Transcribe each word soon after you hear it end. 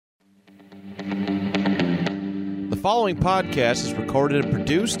following podcast is recorded and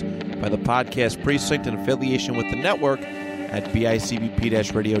produced by the Podcast Precinct in affiliation with the network at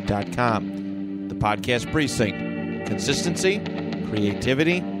bicbp-radio.com. The Podcast Precinct. Consistency,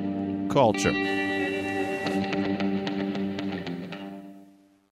 creativity, culture.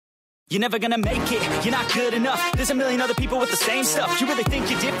 You're never gonna make it, you're not good enough. There's a million other people with the same stuff. You really think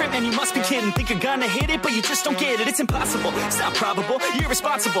you're different? Man, you must be kidding. Think you're gonna hit it, but you just don't get it. It's impossible, it's not probable, you're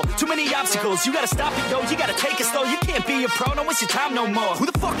irresponsible. Too many obstacles, you gotta stop it, yo. You gotta take it slow, you can't be a pro. Don't waste your time no more. Who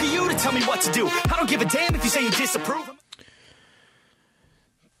the fuck are you to tell me what to do? I don't give a damn if you say you disapprove.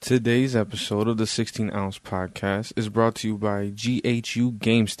 Today's episode of the 16 Ounce Podcast is brought to you by GHU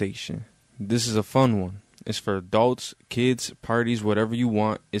Game Station. This is a fun one. It's for adults, kids, parties, whatever you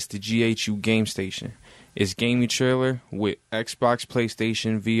want. It's the GHU Game Station. It's gaming trailer with Xbox,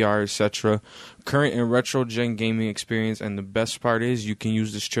 PlayStation, VR, etc. Current and retro gen gaming experience, and the best part is you can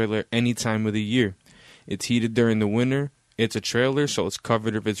use this trailer any time of the year. It's heated during the winter. It's a trailer, so it's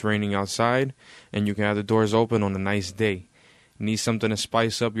covered if it's raining outside, and you can have the doors open on a nice day. Need something to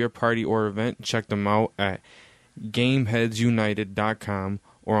spice up your party or event? Check them out at GameheadsUnited.com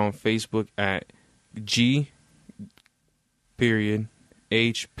or on Facebook at G.H.U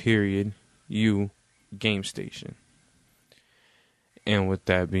Game Station. And with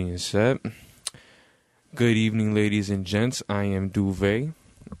that being said, good evening, ladies and gents. I am Duvet,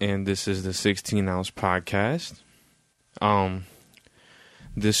 and this is the 16 Ounce Podcast.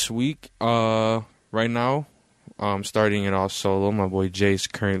 This week, right now, I'm starting it off solo. My boy Jay's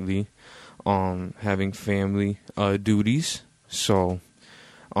currently having family duties, so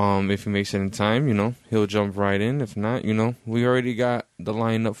if he makes it in time, he'll jump right in. If not, we already got the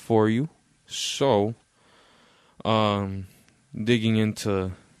lineup for you. So, digging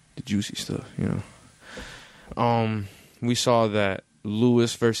into the juicy stuff, we saw that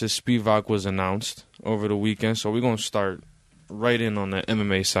Lewis versus Spivak was announced over the weekend. So we're going to start right in on the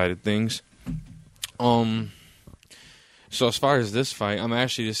MMA side of things. So as far as this fight, I'm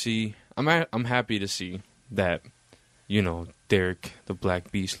happy to see that, Derek, the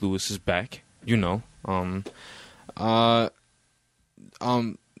Black Beast Lewis is back.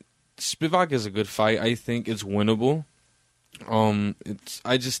 Spivak is a good fight. I think it's winnable. I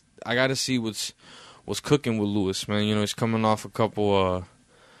gotta see what's cooking with Lewis, man. He's coming off a couple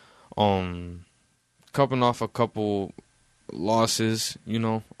losses,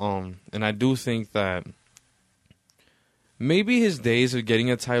 and I do think that maybe his days of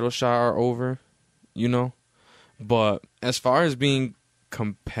getting a title shot are over, But as far as being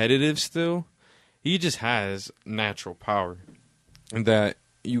competitive still, he just has natural power that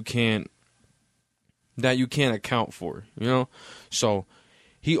you can't account for, So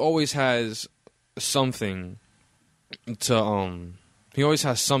he always has something he always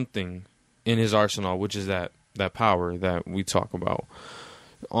has something in his arsenal, which is that power that we talk about.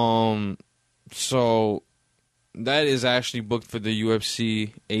 So that is actually booked for the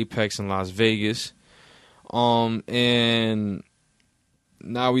UFC Apex in Las Vegas. And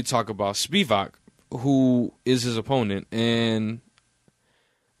now we talk about Spivak, who is his opponent, and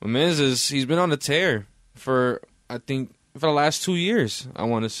he's been on a tear for the last 2 years, I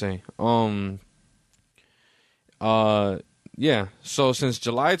want to say. So since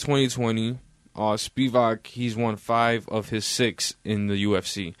July 2020, Spivak, he's won 5 of his 6 in the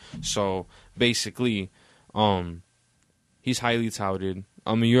UFC. So basically, he's highly touted.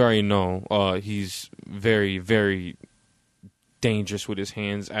 You already know he's very, very dangerous with his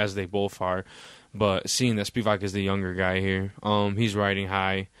hands, as they both are. But seeing that Spivak is the younger guy here, he's riding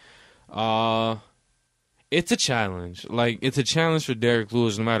high. It's a challenge. It's a challenge for Derek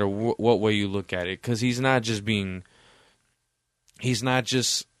Lewis, no matter what way you look at it, because he's not just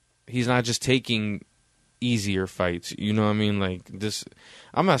taking easier fights. You know what I mean? This,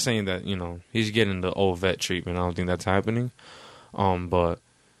 I'm not saying that he's getting the old vet treatment. I don't think that's happening. But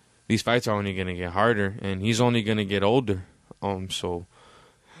these fights are only gonna get harder, and he's only gonna get older. So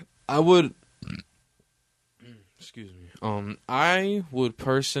I would. Excuse me. I would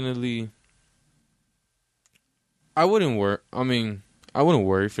personally. I wouldn't worry. I wouldn't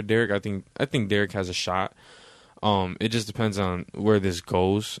worry for Derek. I think Derek has a shot. It just depends on where this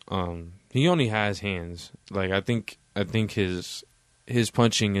goes. He only has hands. I think his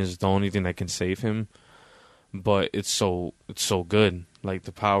punching is the only thing that can save him. But it's so good.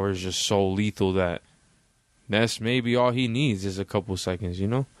 The power is just so lethal that's maybe all he needs is a couple seconds,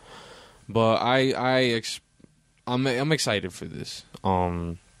 But I'm excited for this.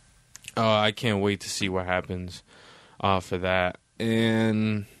 I can't wait to see what happens for that.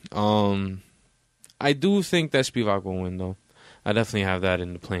 And I do think that Spivak will win, though. I definitely have that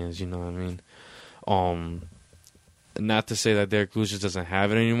in the plans, you know what I mean? not to say that Derek Lewis just doesn't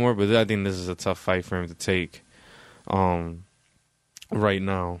have it anymore, but I think this is a tough fight for him to take right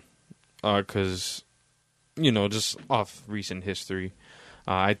now. Because, just off recent history,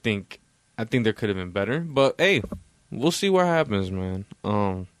 I think there could have been better. But, hey, we'll see what happens, man.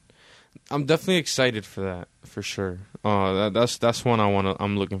 I'm definitely excited for that, for sure. That's one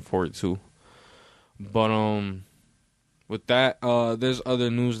I'm looking forward to. But with that, there's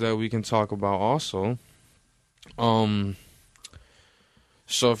other news that we can talk about also. So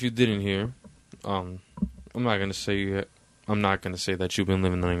if you didn't hear, I'm not gonna say that you've been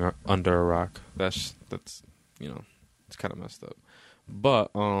living under a rock. That's it's kind of messed up.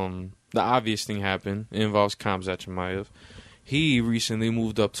 But the obvious thing happened. It involves Khamzat Chimaev. He recently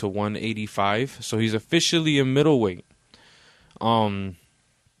moved up to 185, so he's officially a middleweight.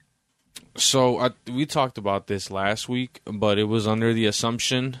 So we talked about this last week, but it was under the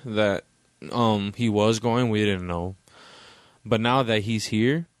assumption that he was going. We didn't know. But now that he's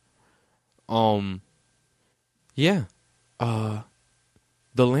here, the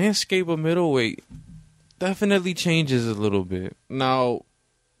landscape of middleweight definitely changes a little bit. Now,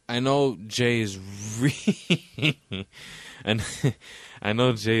 I know Jay is really,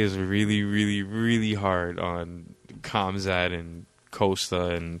 really, really hard on Khamzat and Costa,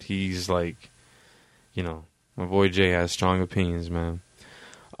 and he's like, my boy Jay has strong opinions, man.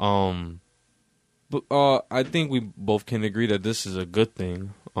 But I think we both can agree that this is a good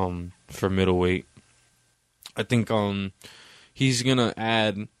thing for middleweight. I think he's gonna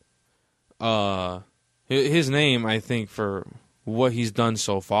add his name. I think for what he's done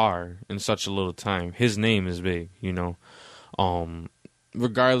so far in such a little time, his name is big.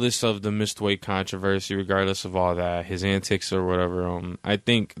 Regardless of the missed weight controversy, regardless of all that, his antics or whatever. I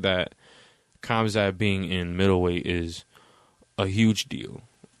think that Khamzat being in middleweight is a huge deal.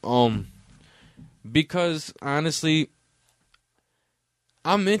 Because honestly,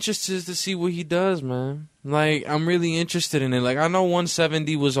 I'm interested to see what he does, man. Like, I'm really interested in it. Like, I know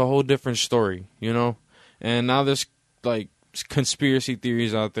 170 was a whole different story, and now there's like conspiracy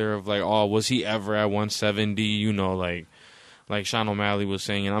theories out there of like, oh, was he ever at 170? Like Sean O'Malley was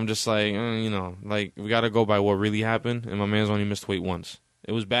saying, and I'm just like, like we got to go by what really happened. And my man's only missed weight once.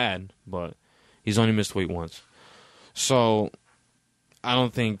 It was bad, but he's only missed weight once. So I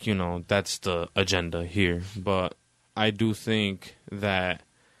don't think, that's the agenda here. But I do think that,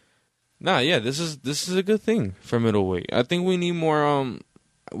 this is a good thing for middleweight. I think we need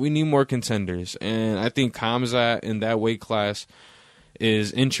more contenders. And I think Khamzat in that weight class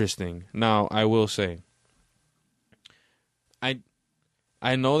is interesting. Now, I will say,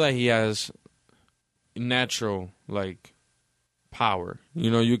 I know that he has natural, like, power.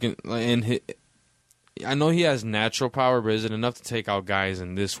 You can, I know he has natural power, but is it enough to take out guys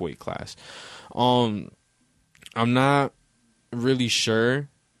in this weight class? I'm not really sure.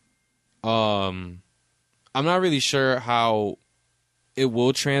 I'm not really sure how it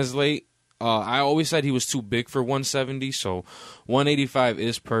will translate. I always said he was too big for 170, so 185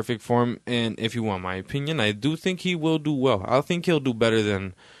 is perfect for him. And if you want my opinion, I do think he will do well. I think he'll do better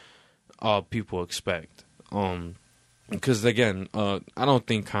than people expect. Because again, I don't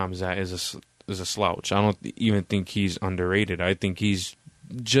think Khamzat is a slouch. I don't even think he's underrated. I think he's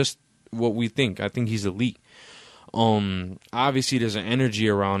just what we think. I think he's elite. Obviously there's an energy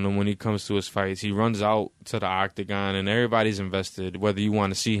around him when he comes to his fights. He runs out to the octagon and everybody's invested, whether you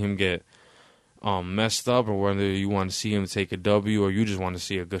want to see him get messed up or whether you want to see him take a W or you just want to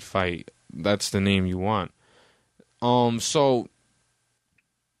see a good fight. That's the name you want. So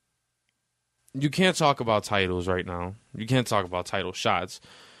you can't talk about titles right now. You can't talk about title shots.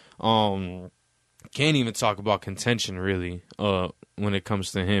 Can't even talk about contention really when it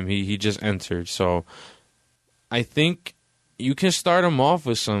comes to him. He just entered. So I think you can start him off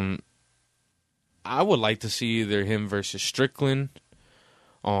with some. I would like to see either him versus Strickland.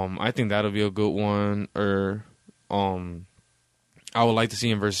 I think that'll be a good one. Or I would like to see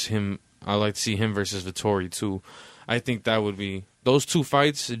him versus him. I would like to see him versus Vettori too. I think that would be those two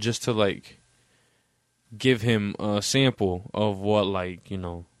fights just to like give him a sample of what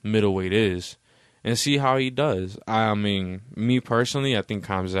middleweight is and see how he does. I mean, me personally, I think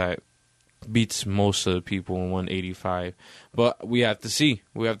Khamzat beats most of the people in 185, but we have to see.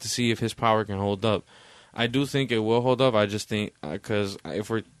 We have to see if his power can hold up. I do think it will hold up. I just think, because if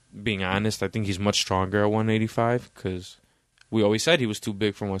we're being honest, I think he's much stronger at 185, because we always said he was too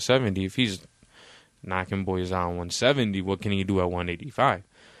big for 170. If he's knocking boys out on 170, what can he do at 185?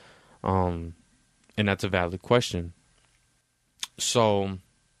 And that's a valid question. So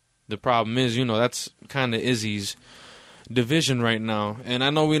the problem is, that's kind of Izzy's division right now. And I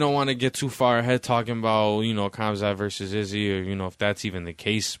know we don't want to get too far ahead talking about, Khamzat versus Izzy, or, if that's even the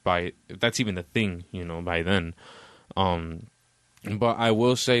case if that's even the thing, by then. But I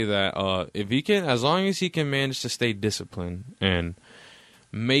will say that if he can, as long as he can manage to stay disciplined and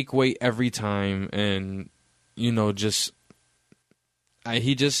make weight every time, and he just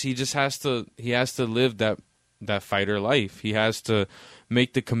has to live that fighter life. He has to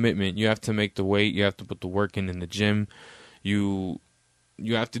make the commitment. You have to make the weight. You have to put the work in the gym. You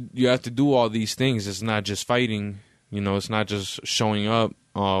have to do all these things. It's not just fighting. It's not just showing up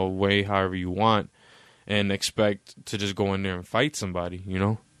way however you want and expect to just go in there and fight somebody.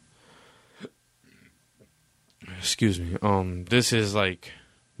 Excuse me. This is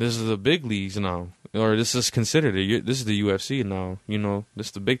the big leagues now, or this is considered this is the UFC now. This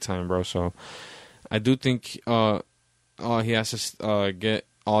is the big time, bro. So I do think he has to get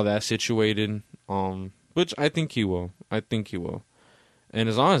all that situated, which I think he will. And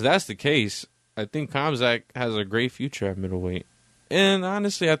as long as that's the case, I think Khamzat has a great future at middleweight. And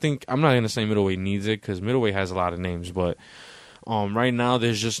honestly, I think I'm not going to say middleweight needs it, because middleweight has a lot of names. But right now,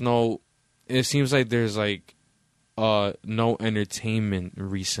 there's just no. It seems like there's no entertainment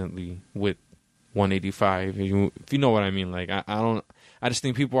recently with 185. If you know what I mean, I just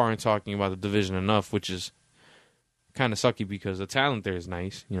think people aren't talking about the division enough, which is kind of sucky because the talent there is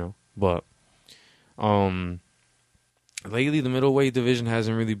nice, But lately the middleweight division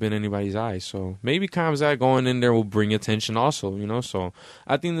hasn't really been anybody's eyes. So maybe Khamzat going in there will bring attention also, So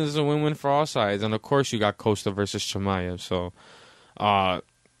I think this is a win-win for all sides. And of course you got Costa versus Chimaev. So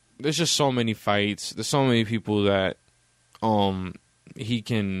there's just so many fights. There's so many people that he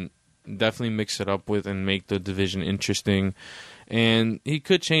can definitely mix it up with and make the division interesting. And he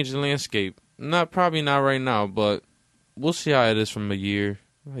could change the landscape. Probably not right now, but we'll see how it is from a year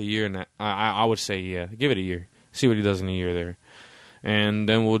and I would say, yeah, give it a year. See what he does in a year there. And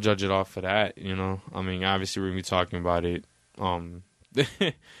then we'll judge it off for that, I mean, obviously we're going to be talking about it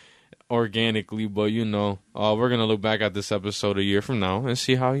organically, but, we're going to look back at this episode a year from now and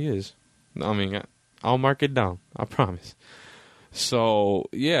see how he is. I mean, I'll mark it down. I promise. So,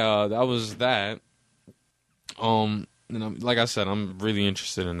 yeah, that was that. Like I said, I'm really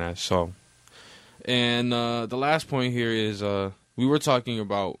interested in that. So, and the last point here is we were talking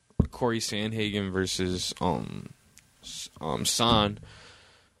about Corey Sandhagen versus San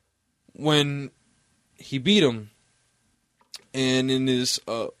when he beat him, and in his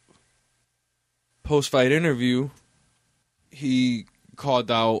post-fight interview, he called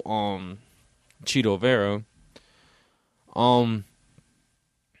out Chito Vera.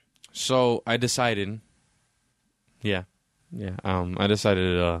 So I decided, I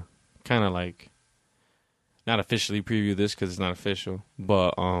decided to kind of not officially preview this because it's not official,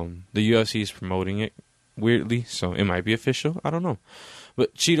 but the UFC is promoting it weirdly, so it might be official. I don't know.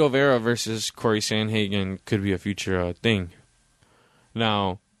 But Chito Vera versus Corey Sandhagen could be a future thing.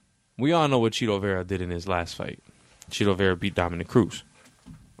 Now, we all know what Chito Vera did in his last fight. Chito Vera beat Dominic Cruz.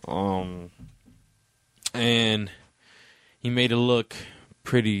 And he made it look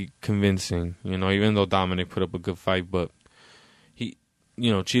pretty convincing, even though Dominic put up a good fight, but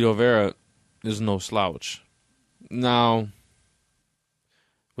Chito Vera is no slouch. Now,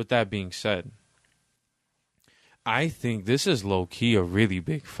 with that being said, I think this is low-key a really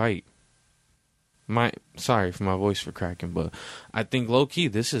big fight. Sorry for my voice for cracking, but I think low-key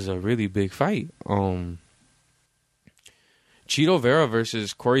this is a really big fight. Chito Vera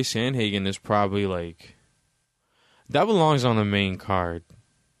versus Corey Sandhagen is probably that belongs on the main card.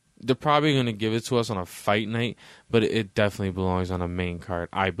 They're probably going to give it to us on a fight night, but it definitely belongs on a main card,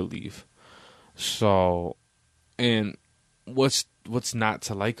 I believe. So, and what's not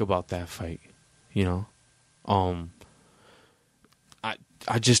to like about that fight,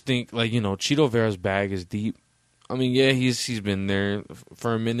 I just think Chito Vera's bag is deep. I mean, yeah, he's been there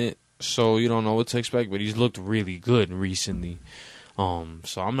for a minute, so you don't know what to expect, but he's looked really good recently.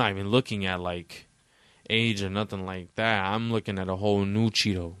 So I'm not even looking at age or nothing like that. I'm looking at a whole new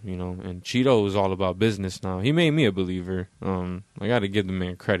Chito, and Chito is all about business now. He made me a believer. I got to give the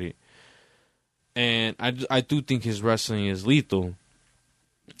man credit. And I do think his wrestling is lethal.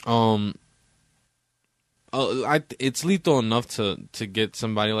 It's lethal enough to get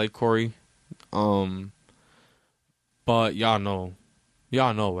somebody like Corey. But y'all know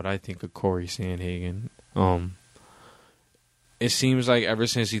what I think of Corey Sandhagen. It seems like ever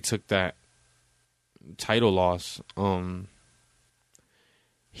since he took that title loss,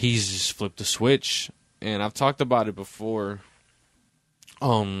 he's just flipped the switch. And I've talked about it before.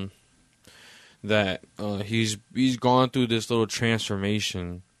 That he's gone through this little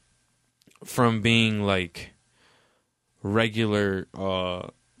transformation from being regular,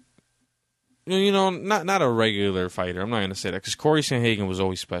 not a regular fighter. I'm not gonna say that because Corey Sandhagen was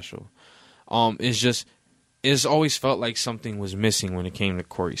always special. It's always felt like something was missing when it came to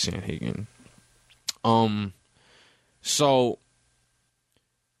Corey Sandhagen. So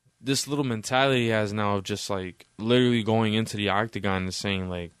this little mentality he has now of just like literally going into the octagon and saying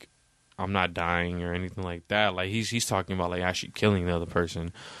like, I'm not dying or anything like that. Like he's talking about like actually killing the other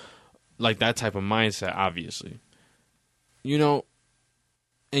person. Like that type of mindset, obviously. And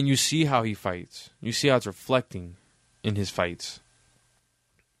you see how he fights. You see how it's reflecting in his fights.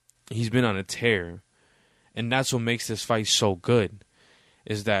 He's been on a tear. And that's what makes this fight so good.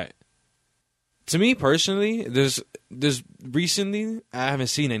 Is that, to me personally, there's recently, I haven't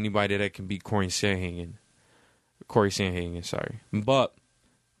seen anybody that can beat Corey Sandhagen, sorry. But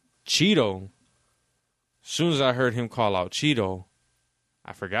Cheeto, as soon as I heard him call out Cheeto,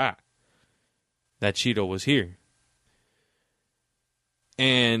 I forgot that Cheeto was here.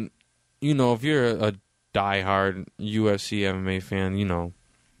 And, if you're a diehard UFC MMA fan,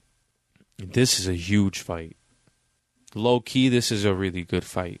 this is a huge fight. Low key, this is a really good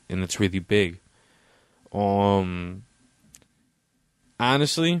fight, and it's really big.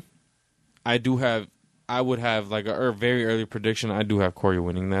 Honestly, I would have like a very early prediction. I do have Corey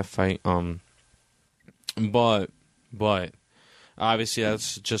winning that fight. But obviously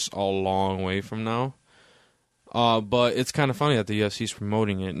that's just a long way from now. But it's kind of funny that the UFC is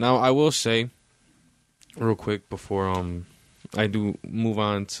promoting it. Now, I will say, real quick, before I do move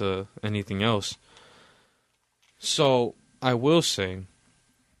on to anything else. So, I will say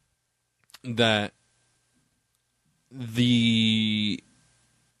that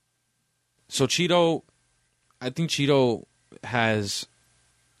Cheeto, I think Cheeto has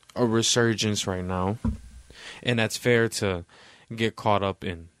a resurgence right now, and that's fair to get caught up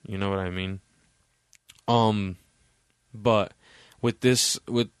in. You know what I mean? But with this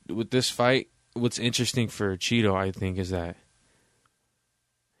fight, what's interesting for Cheeto, I think, is that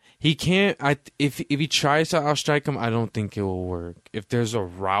he can't. If he tries to outstrike him, I don't think it will work. If there's a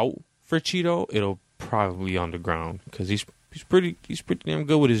route for Cheeto, it'll probably be on the ground because he's pretty damn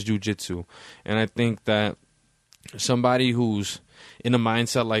good with his jiu-jitsu. And I think that somebody who's in a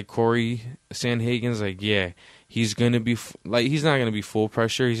mindset like Corey Sandhagen's, like, yeah, he's gonna be he's not gonna be full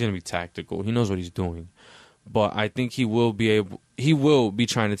pressure. He's gonna be tactical. He knows what he's doing. But I think he will be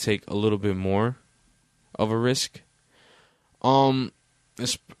trying to take a little bit more of a risk.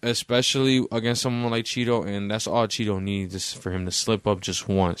 Especially against someone like Cheeto, and that's all Cheeto needs is for him to slip up just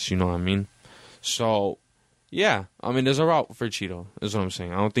once, you know what I mean? So, yeah, I mean, there's a route for Cheeto, is what I'm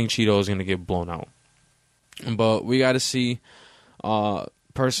saying. I don't think Cheeto is going to get blown out. But we got to see,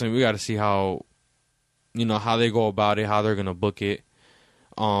 personally, we got to see how they go about it, how they're going to book it.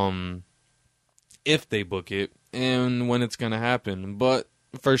 If they book it, and when it's going to happen. But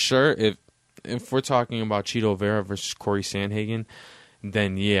for sure, if we're talking about Cheeto Vera versus Corey Sandhagen,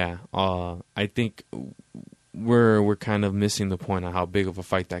 then yeah, I think we're kind of missing the point of how big of a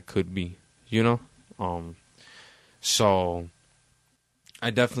fight that could be, So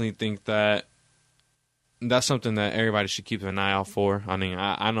I definitely think that that's something that everybody should keep an eye out for. I mean,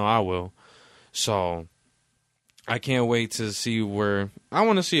 I know I will. So I can't wait to see I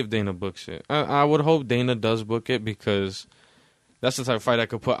want to see if Dana books it. I would hope Dana does book it because that's the type of fight that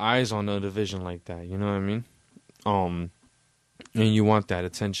could put eyes on a division like that. You know what I mean? And you want that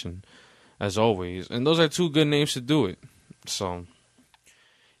attention, as always. And those are two good names to do it. So,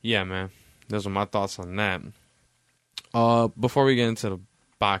 yeah, man. Those are my thoughts on that. Before we get into the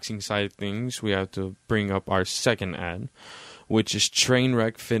boxing side of things, we have to bring up our second ad, which is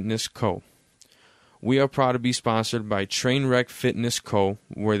Trainwreck Fitness Co. We are proud to be sponsored by Trainwreck Fitness Co.,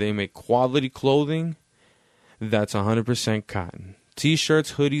 where they make quality clothing that's 100% cotton.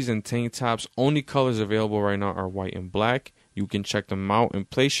 T-shirts, hoodies, and tank tops. Only colors available right now are white and black. You can check them out and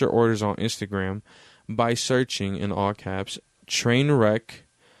place your orders on Instagram by searching, in all caps, Trainwreck,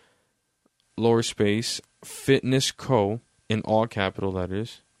 lower space, Fitness Co., in all capital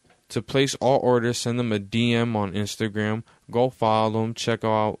letters. To place all orders, send them a DM on Instagram. Go follow them. Check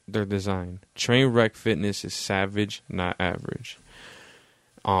out their design. Trainwreck Fitness is savage, not average.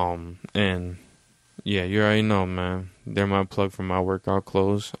 And yeah, you already know, man. They're my plug for my workout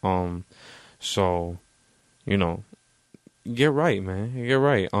clothes. So, get right, man. Get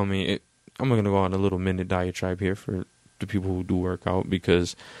right. I mean, I'm going to go on a little minute diatribe here for the people who do work out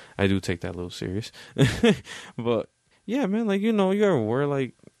because I do take that a little serious. But, yeah, man, like, you ever wear,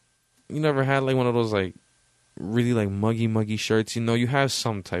 like, you never had, like, one of those, like, really, like, muggy shirts? You have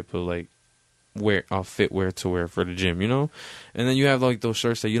some type of, like, fitwear to wear for the gym, you know. And then you have like those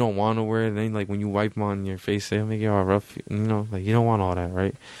shirts that you don't want to wear, and then like when you wipe them on your face, they make it all rough, you know. Like you don't want all that,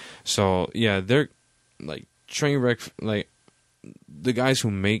 right? So yeah, they're like Trainwreck, like the guys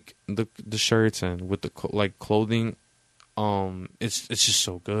who make the shirts and with the clothing. It's just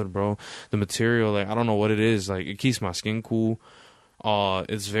so good, bro. The material, like I don't know what it is, like it keeps my skin cool.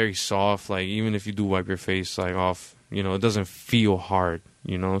 It's very soft. Like even if you do wipe your face like off, you know, it doesn't feel hard,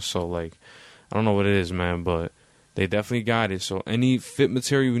 you know. So like, I don't know what it is, man, but they definitely got it. So any fit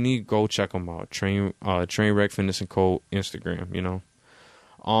material you need, go check them out. Trainwreck Fitness and Co. Instagram, you know.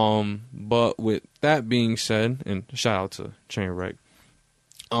 But with that being said, and shout out to Trainwreck,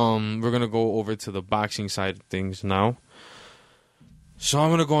 we're gonna go over to the boxing side of things now. So I'm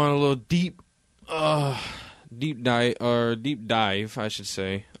gonna go on a little deep dive, I should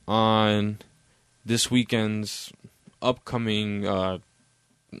say, on this weekend's upcoming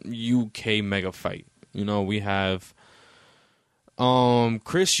UK mega fight. You know, we have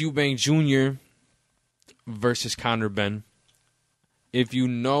Chris Eubank Jr. versus Conor Benn. If you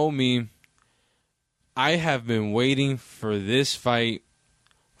know me, I have been waiting for this fight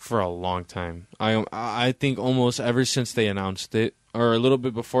for a long time. I think almost ever since they announced it, or a little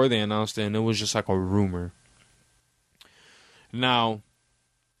bit before they announced it, and it was just like a rumor. Now,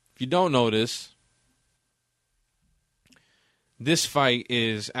 if you don't know this fight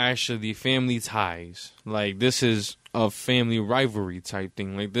is actually family ties. Like, this is a family rivalry type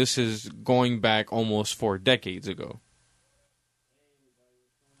thing. Like, this is going back almost 4 decades ago.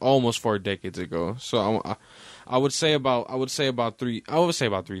 So I would say about 3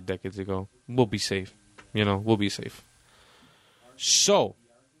 decades ago. We'll be safe. You know, we'll be safe. So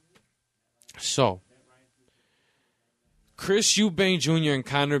Chris Eubank Jr. and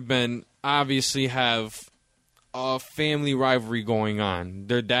Conor Benn obviously have a family rivalry going on.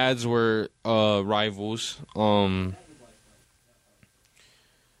 Their dads were rivals. Hold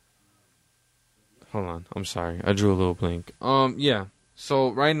on, I'm sorry, I drew a little blank. Yeah.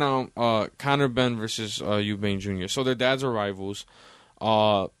 So right now, Conor Benn versus Eubank Jr. So their dads are rivals.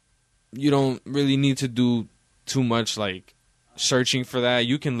 You don't really need to do too much like searching for that.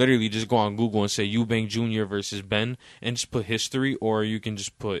 You can literally just go on Google and say Eubank Jr. versus Benn and just put history, or you can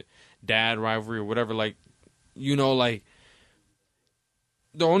just put dad rivalry or whatever. Like, you know, like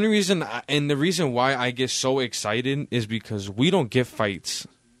the only reason and the reason why I get so excited is because we don't get fights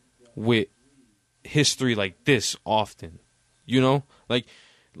with history like this often. You know, like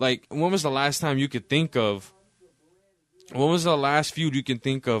when was the last time you could think of? When was the last feud you can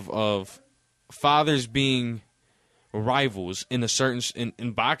think of fathers being rivals in a certain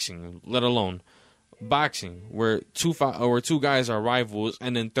in boxing, let alone boxing, where two guys are rivals,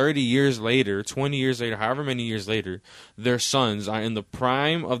 and then 30 years later, 20 years later, however many years later, their sons are in the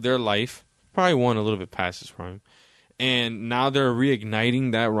prime of their life, probably one a little bit past his prime, and now they're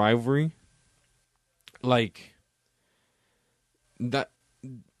reigniting that rivalry. Like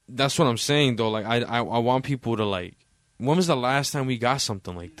that's what I'm saying though. Like I want people to like, when was the last time we got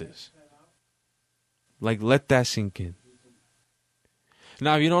something like this? Like, let that sink in.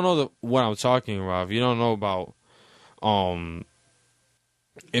 Now, if you don't know what I'm talking about, if you don't know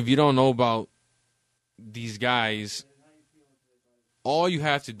about these guys, all you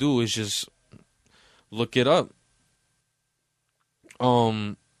have to do is just look it up.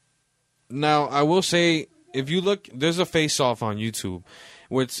 Now, I will say, if you look, there's a face-off on YouTube,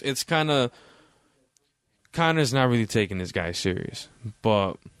 where it's kind of, Conor's not really taking this guy serious.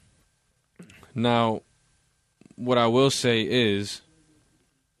 But now, what I will say is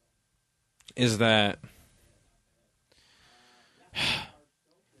that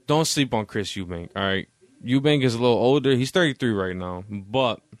don't sleep on Chris Eubank, all right? Eubank is a little older. He's 33 right now,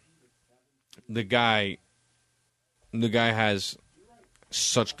 but the guy has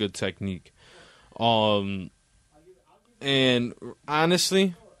such good technique. And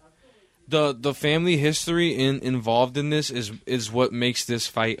honestly, the family history involved in this is what makes this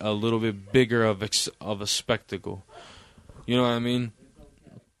fight a little bit bigger of a spectacle. You know what I mean?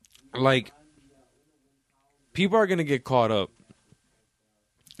 Like, people are gonna get caught up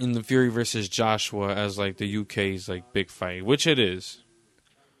in the Fury versus Joshua as like the UK's like big fight, which it is.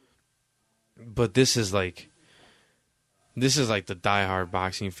 But this is like the diehard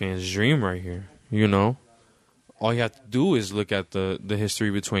boxing fan's dream right here. You know, all you have to do is look at the history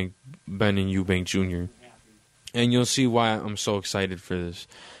between Benn and Eubank Jr. and you'll see why I'm so excited for this.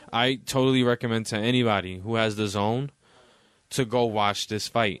 I totally recommend to anybody who has the zone to go watch this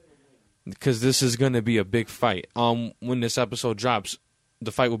fight, because this is going to be a big fight. When this episode drops,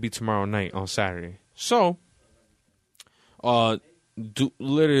 the fight will be tomorrow night on Saturday. So,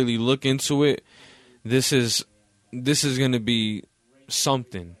 literally look into it. This is gonna be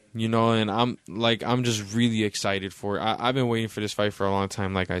something, you know, and I'm just really excited for it. I've been waiting for this fight for a long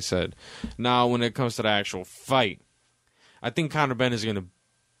time, like I said. Now, when it comes to the actual fight, I think Conor Benn is gonna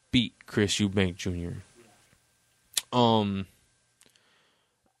beat Chris Eubank Jr.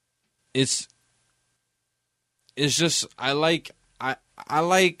 It's just I like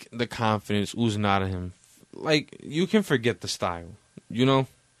the confidence oozing out of him. Like, you can forget the style, you know?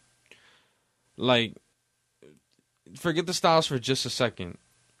 Like, forget the styles for just a second.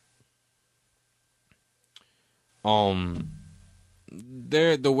 The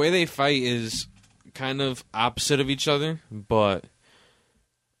way they fight is kind of opposite of each other, but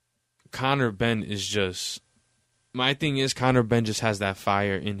Conor Benn is just... My thing is, Conor Benn just has that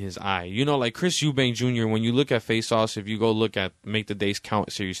fire in his eye. You know, like Chris Eubank Jr., when you look at Face-Offs, if you go look at Make the Days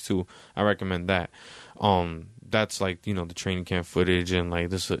Count Series 2, I recommend that. That's like, you know, the training camp footage, and like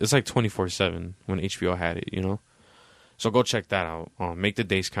this, it's like 24/7 when HBO had it, you know? So go check that out. Make the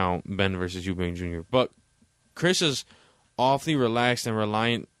Days Count, Benn versus Eubank Jr. But Chris is awfully relaxed and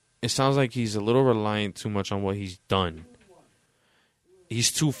reliant. It sounds like he's a little reliant too much on what he's done.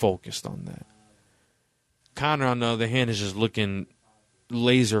 He's too focused on that. Conor, on the other hand, is just looking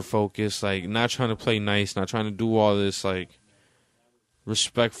laser focused, like not trying to play nice, not trying to do all this like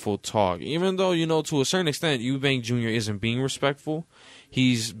respectful talk. Even though, you know, to a certain extent, Eubank Jr. isn't being respectful.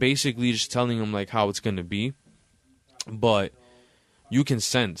 He's basically just telling him like how it's gonna be. But you can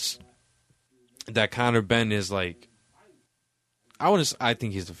sense that Conor Benn is like, I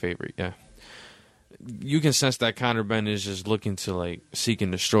think he's the favorite, yeah. You can sense that Conor Benn is just looking to like seek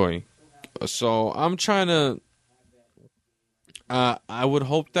and destroy. So I'm trying to I would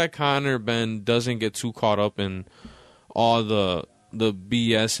hope that Conor Benn doesn't get too caught up in all the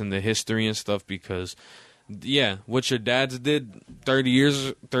BS and the history and stuff, because yeah, what your dads did 30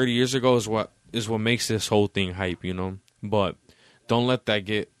 years ago is what makes this whole thing hype, you know. But don't let that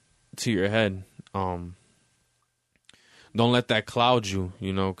get to your head. Don't let that cloud you,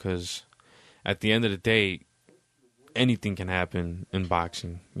 you know, because at the end of the day, anything can happen in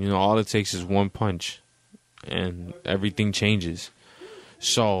boxing. You know, all it takes is one punch and everything changes.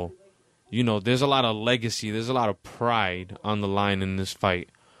 So, you know, there's a lot of legacy, there's a lot of pride on the line in this fight.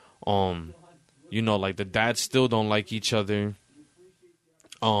 You know, like the dads still don't like each other.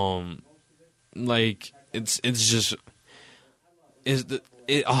 Like it's just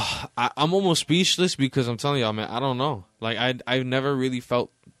I'm almost speechless, because I'm telling y'all, man, I don't know. Like I've never really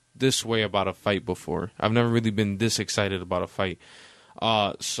felt this way about a fight before. I've never really been this excited about a fight.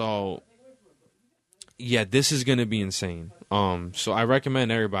 So yeah, this is gonna be insane. So I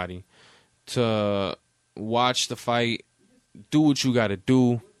recommend everybody to watch the fight, do what you gotta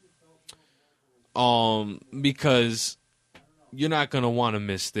do. Because you're not gonna want to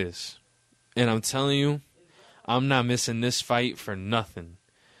miss this. And I'm telling you, I'm not missing this fight for nothing.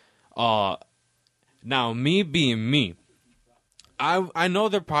 Now, me being me, I know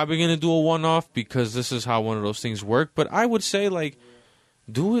they're probably going to do a one-off, because this is how one of those things work. But I would say, like,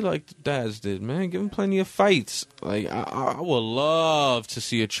 do it like the dads did, man. Give them plenty of fights. Like, I would love to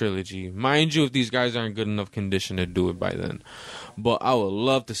see a trilogy. Mind you, if these guys aren't good enough condition to do it by then. But I would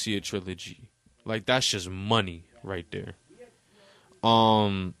love to see a trilogy. Like, that's just money right there.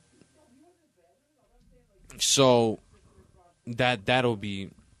 So that'll be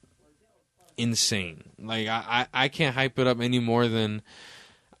insane. Like, I can't hype it up any more than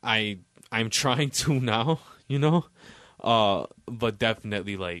I'm trying to now, you know? But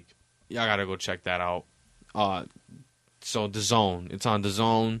definitely, like, y'all gotta go check that out. So DAZN, it's on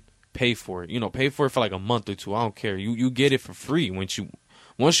DAZN. Pay for it. You know, pay for it for like a month or two. I don't care. You get it for free. Once you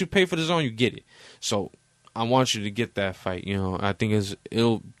pay for DAZN, you get it. So I want you to get that fight. You know, I think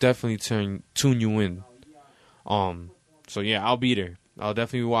it'll definitely tune you in. So yeah, I'll be there. I'll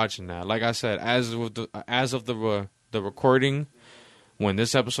definitely be watching that. Like I said, as of the recording, when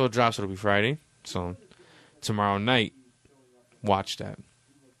this episode drops, it'll be Friday. So tomorrow night, watch that.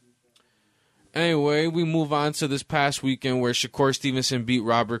 Anyway, we move on to this past weekend where Shakur Stevenson beat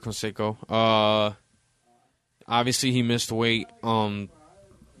Robert Fonseca. Obviously he missed weight the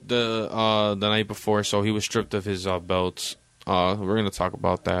night before, so he was stripped of his belts. We're gonna talk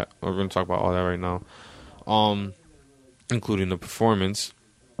about that. We're gonna talk about all that right now. Including the performance.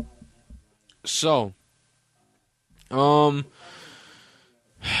 So,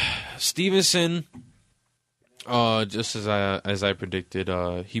 Stevenson, just as I predicted,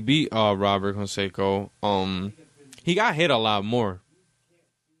 he beat Robert Fonseca. He got hit a lot more.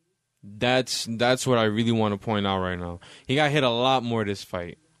 That's what I really want to point out right now. He got hit a lot more this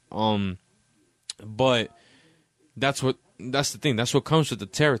fight. But that's what that's the thing. That's what comes with the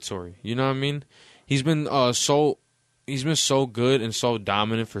territory. You know what I mean? He's been so good and so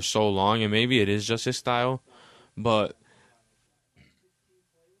dominant for so long, and maybe it is just his style, but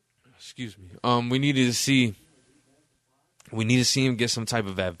excuse me. We need to see him get some type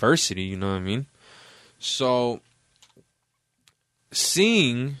of adversity. You know what I mean? So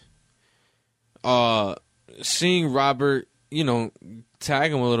seeing Robert,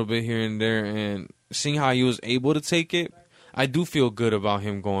 tag him a little bit here and there, and seeing how he was able to take it, I do feel good about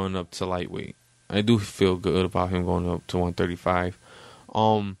him going up to lightweight. I do feel good about him going up to 135.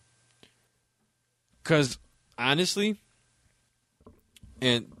 Because honestly,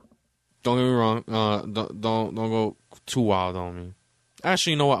 and don't get me wrong, don't go too wild on me.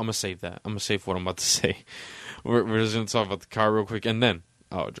 Actually, you know what? I'm gonna save that. I'm gonna save what I'm about to say. We're just gonna talk about the card real quick, and then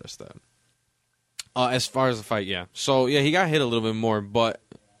I'll address that. As far as the fight, yeah. So yeah, he got hit a little bit more, but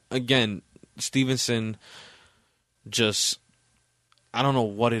again, Stevenson just, I don't know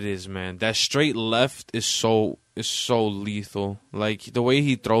what it is, man. That straight left is so lethal. Like the way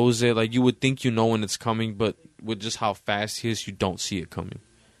he throws it, like you would think you know when it's coming, but with just how fast he is, you don't see it coming.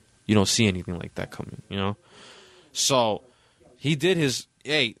 You don't see anything like that coming, So he did his.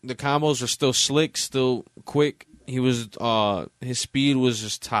 Hey, the combos are still slick, still quick. He was his speed was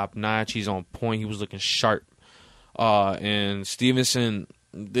just top notch. He's on point. He was looking sharp. And Stevenson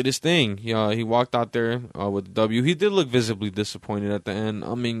did his thing. He walked out there with the W. He did look visibly disappointed at the end.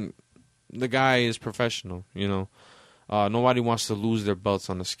 I mean, the guy is professional. Nobody wants to lose their belts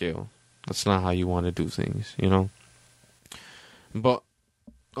on the scale. That's not how you want to do things. But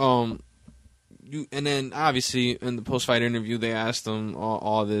and then obviously in the post-fight interview they asked him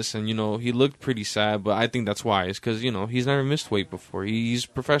all this, and he looked pretty sad, but I think that's why. It's because he's never missed weight before. He's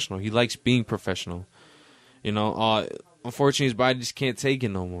professional. He likes being professional. Unfortunately his body just can't take it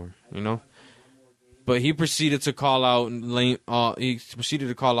no more. But he proceeded to call out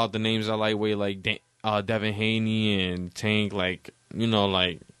the names at lightweight, like Devin Haney and Tank,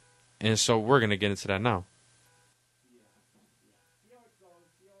 and so we're gonna get into that now.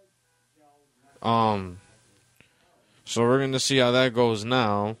 So we're gonna see how that goes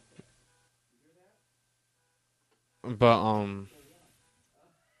now. But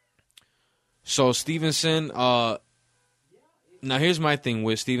so Stevenson, now here's my thing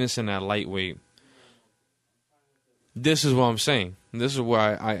with Stevenson at lightweight. This is what I'm saying. This is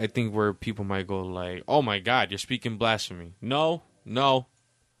where I think where people might go like, oh my God, you're speaking blasphemy. No.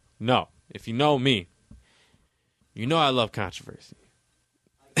 If you know me, I love controversy.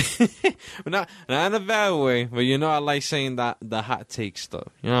 But not in a bad way, but I like saying that the hot take stuff.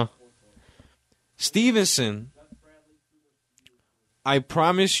 Stevenson, I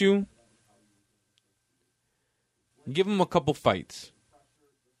promise you, give him a couple fights,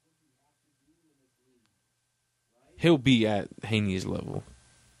 he'll be at Haney's level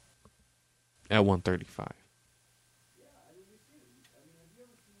at 135.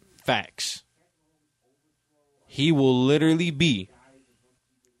 Facts. He will literally be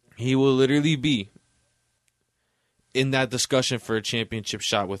in that discussion for a championship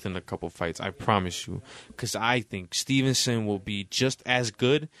shot within a couple fights. I promise you. Because I think Stevenson will be just as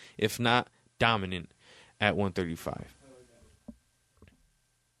good, if not dominant, at 135.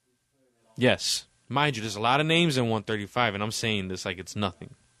 Yes. Mind you, there's a lot of names in 135, and I'm saying this like it's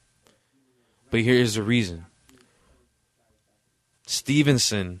nothing. But here's the reason.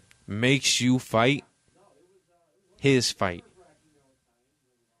 Stevenson makes you fight his fight.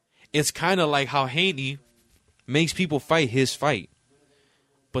 It's kind of like how Haney makes people fight his fight.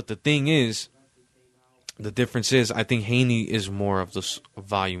 But the thing is, the difference is, I think Haney is more of the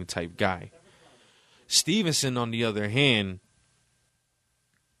volume type guy. Stevenson, on the other hand,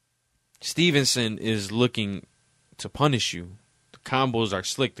 Stevenson is looking to punish you. The combos are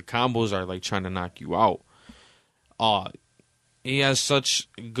slick. The combos are like trying to knock you out. He has such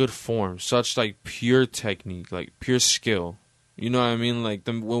good form, such like pure technique, like pure skill. You know what I mean? Like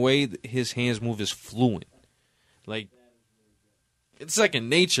the way his hands move is fluent. Like it's second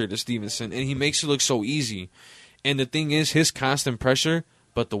nature to Stevenson, and he makes it look so easy. And the thing is, his constant pressure,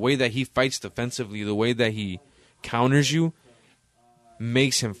 but the way that he fights defensively, the way that he counters you,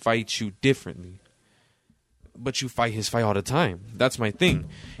 makes him fight you differently. But you fight his fight all the time. That's my thing.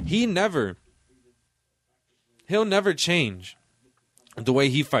 He'll never change the way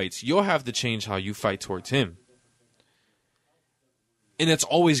he fights. You'll have to change how you fight towards him. And it's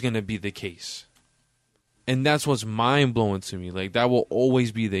always going to be the case. And that's what's mind-blowing to me. Like, that will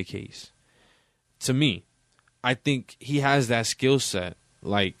always be the case. To me, I think he has that skill set.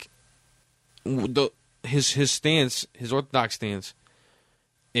 Like, his stance, his orthodox stance,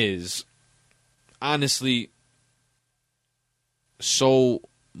 is honestly so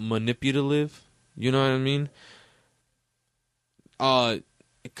manipulative. You know what I mean?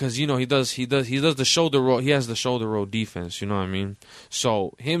 Because he does the shoulder roll. He has the shoulder roll defense. You know what I mean?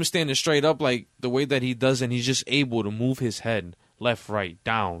 So him standing straight up like the way that he does, and he's just able to move his head left, right,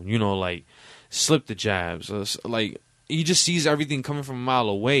 down. Like slip the jabs. Like he just sees everything coming from a mile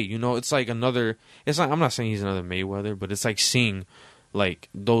away. It's like another. It's not. I'm not saying he's another Mayweather, but it's like seeing like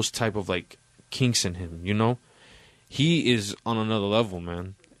those type of like kinks in him. He is on another level,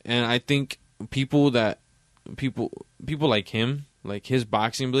 man. And I think people like him. Like his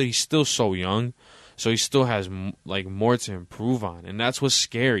boxing ability, he's still so young, so he still has like more to improve on, and that's what's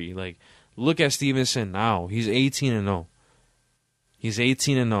scary. Like, look at Stevenson now; he's 18-0. He's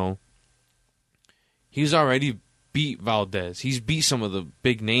 18-0. He's already beat Valdez. He's beat some of the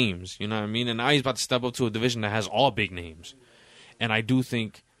big names. You know what I mean? And now he's about to step up to a division that has all big names. And I do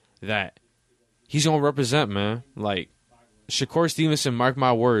think that he's gonna represent, man. Like Shakur Stevenson, mark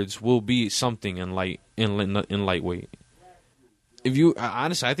my words, will be something in lightweight.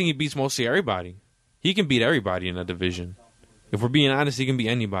 Honestly, I think he beats mostly everybody. He can beat everybody in that division. If we're being honest, he can beat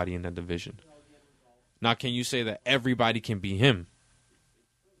anybody in that division. Now, can you say that everybody can beat him?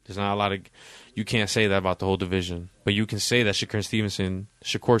 There's not a lot of. You can't say that about the whole division, but you can say that Shakur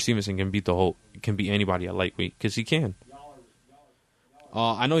Stevenson can beat anybody at lightweight because he can.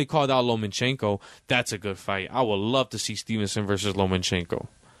 I know he called out Lomachenko. That's a good fight. I would love to see Stevenson versus Lomachenko.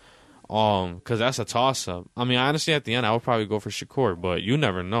 Because that's a toss-up. I mean, honestly, at the end, I would probably go for Shakur, but you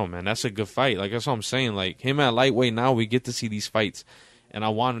never know, man. That's a good fight. Like, that's what I'm saying. Like, him at lightweight now, we get to see these fights, and I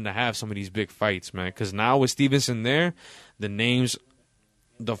want him to have some of these big fights, man. Because now with Stevenson there, the names,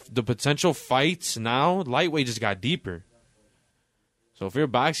 the potential fights now, lightweight just got deeper. So if you're a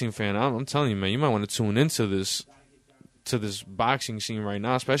boxing fan, I'm telling you, man, you might want to tune into this boxing scene right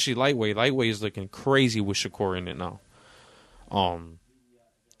now, especially lightweight. Lightweight is looking crazy with Shakur in it now.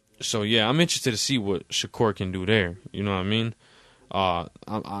 So, yeah, I'm interested to see what Shakur can do there. You know what I mean?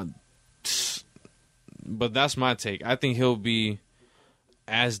 But that's my take. I think he'll be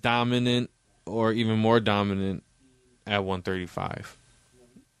as dominant or even more dominant at 135.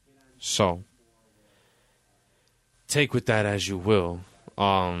 So, take with that as you will.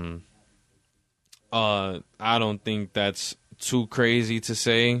 I don't think that's too crazy to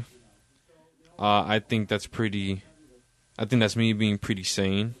say. I think that's me being pretty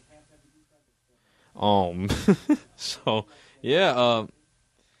sane. So yeah,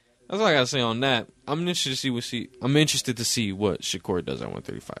 that's all I gotta say on that. I'm interested to see what Shakur does at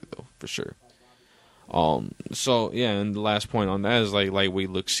 135 though, for sure. So yeah, and the last point on that is like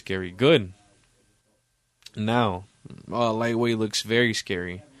lightweight looks scary good. Now, lightweight looks very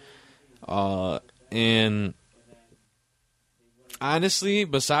scary. And honestly,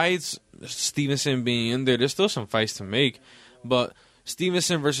 besides Stevenson being in there, there's still some fights to make, but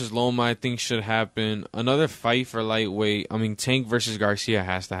Stevenson versus Loma, I think, should happen. Another fight for lightweight. I mean, Tank versus Garcia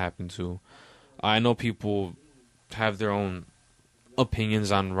has to happen, too. I know people have their own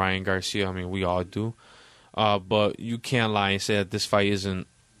opinions on Ryan Garcia. I mean, we all do. But you can't lie and say that this fight isn't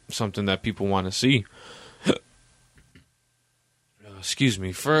something that people want to see. Excuse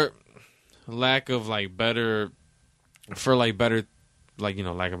me. For lack of, better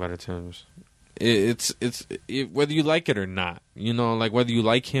terms. It's whether you like it or not, whether you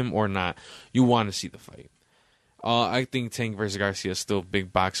like him or not, you want to see the fight. I think Tank versus Garcia is still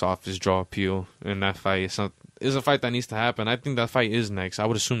big box office draw appeal, and that fight is a fight that needs to happen. I think that fight is next. I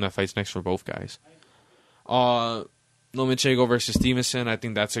would assume that fight's next for both guys. Lomachenko versus Stevenson, I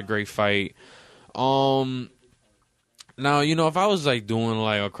think that's a great fight. Now, if I was doing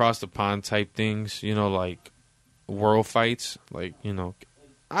across the pond type things, world fights,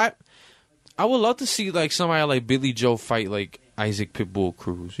 I would love to see somebody like Billy Joe fight Isaac Pitbull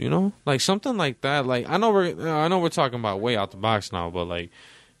Cruz, something like that. I know we're talking about way out the box now, but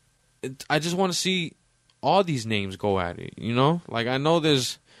I just want to see all these names go at it. I know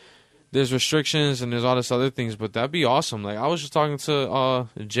there's restrictions and there's all this other things, but that'd be awesome. I was just talking to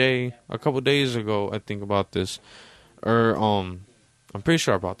Jay a couple days ago, I think, about this, or I'm pretty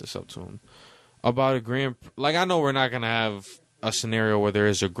sure I brought this up to him about a Grand. I know we're not gonna have a scenario where there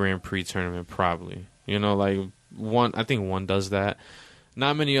is a Grand Prix tournament, probably. I think one does that.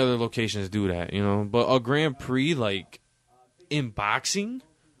 Not many other locations do that, But a Grand Prix, in boxing,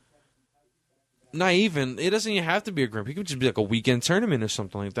 not even. It doesn't even have to be a Grand Prix. It could just be a weekend tournament or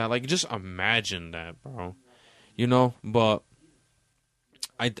something like that. Just imagine that, bro. But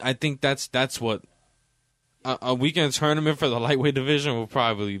I think that's what a weekend tournament for the lightweight division will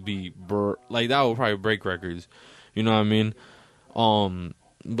probably be. That will probably break records. You know what I mean?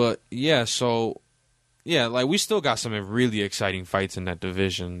 But yeah, so yeah, like we still got some really exciting fights in that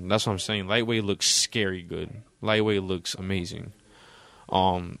division. That's what I'm saying. Lightweight looks scary good. Lightweight looks amazing.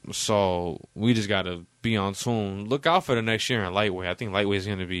 So we just gotta be on tune. Look out for the next year in lightweight. I think lightweight is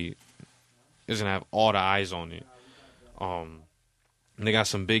gonna have all the eyes on it. They got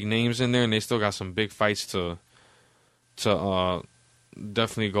some big names in there, and they still got some big fights to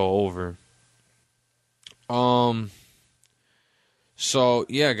definitely go over. So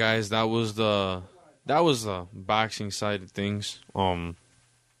yeah, guys, that was the boxing side of things. So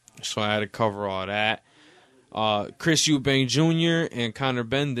I had to cover all that. Chris Eubank Jr. and Conor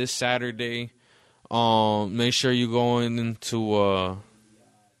Benn this Saturday. Make sure you go into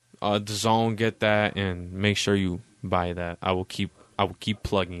the zone, get that, and make sure you buy that. I will keep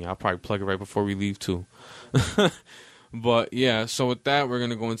plugging it. I'll probably plug it right before we leave too. But yeah, so with that, we're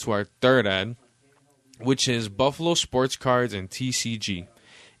gonna go into our third ad, which is Buffalo Sports Cards and TCG.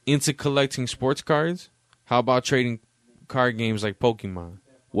 Into collecting sports cards? How about trading card games like Pokemon?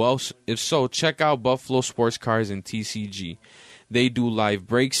 Well, if so, check out Buffalo Sports Cards and TCG. They do live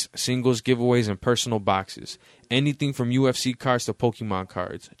breaks, singles, giveaways, and personal boxes. Anything from UFC cards to Pokemon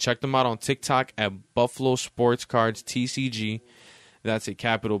cards. Check them out on TikTok at Buffalo Sports Cards TCG. That's a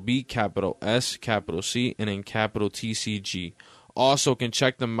capital B, capital S, capital C, and then capital TCG. Also can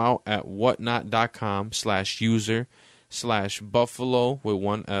check them out at whatnot.com/user/Buffalo with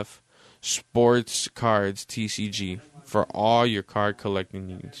one F Sports Cards TCG for all your card collecting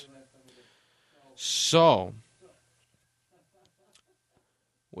needs. So,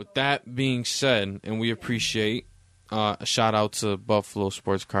 with that being said, and we appreciate a shout out to Buffalo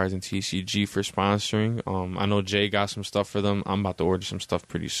Sports Cards and TCG for sponsoring. I know Jay got some stuff for them. I'm about to order some stuff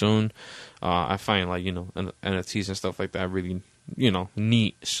pretty soon. I find NFTs and stuff like that really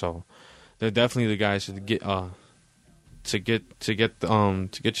neat. So they're definitely the guys to get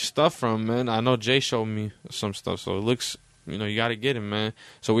your stuff from, man. I know Jay showed me some stuff, so it looks you got to get it, man.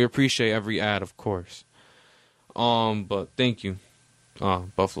 So we appreciate every ad, of course. But thank you,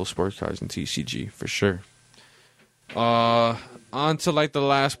 Buffalo Sports Cards and TCG for sure. On to the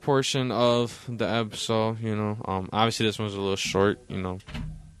last portion of the episode, obviously this one's a little short,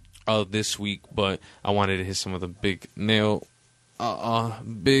 of this week, but I wanted to hit some of the big nail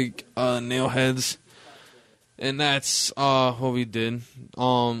heads, and that's what we did.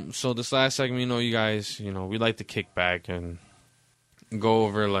 So this last segment, you guys, we like to kick back and go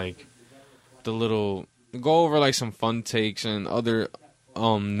over some fun takes and other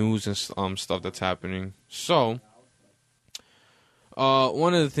news and stuff that's happening. So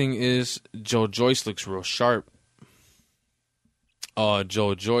one of the thing is Joe Joyce looks real sharp.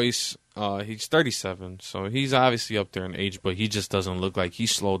 Joe Joyce, he's 37, so he's obviously up there in age, but he just doesn't look like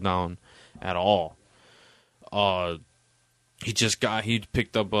he's slowed down at all. He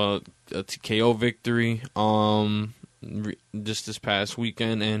picked up a TKO victory just this past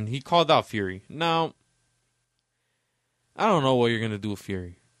weekend, and he called out Fury. Now, I don't know what you're gonna do with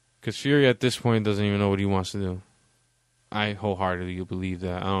Fury, because Fury at this point doesn't even know what he wants to do. I wholeheartedly believe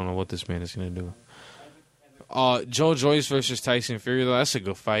that. I don't know what this man is going to do. Joe Joyce versus Tyson Fury, though, that's a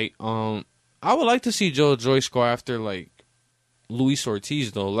good fight. I would like to see Joe Joyce go after, Luis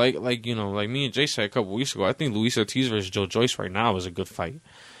Ortiz, though. Like me and Jay said a couple weeks ago, I think Luis Ortiz versus Joe Joyce right now is a good fight. I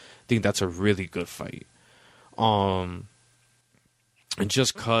think that's a really good fight. And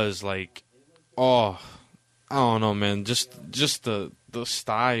just because, I don't know, man. Just the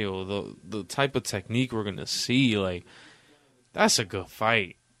style, the type of technique we're going to see, that's a good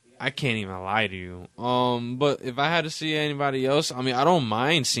fight. I can't even lie to you. But if I had to see anybody else, I don't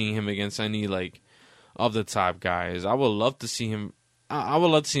mind seeing him against any of the top guys. I would love to see him. I would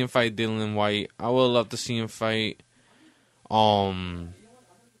love to see him fight Dylan White. I would love to see him fight. Dylan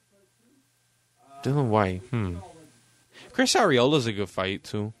White. Chris Ariola's a good fight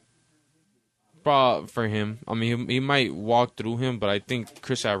too. For him, he might walk through him, but I think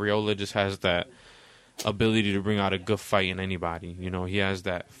Chris Arreola just has that ability to bring out a good fight in anybody. He has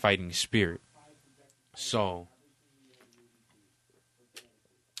that fighting spirit. So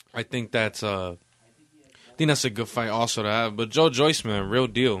I think that's a good fight also to have. But Joe Joyce, man, real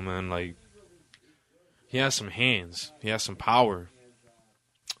deal, man. He has some hands, he has some power,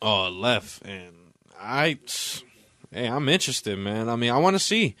 left, and I'm interested, man. I want to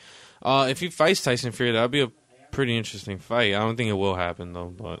see. If he fights Tyson Fury, that'd be a pretty interesting fight. I don't think it will happen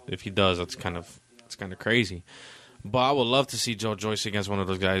though, but if he does, it's kind of crazy. But I would love to see Joe Joyce against one of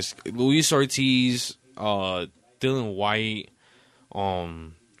those guys. Luis Ortiz, Dylan White,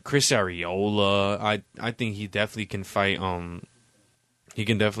 Chris Arreola. I think he definitely can fight. He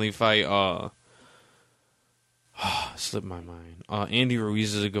can definitely fight. Slipped my mind. Andy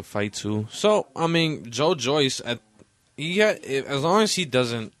Ruiz is a good fight too. So I mean, Joe Joyce, as long as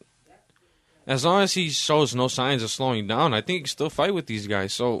he shows no signs of slowing down, I think he can still fight with these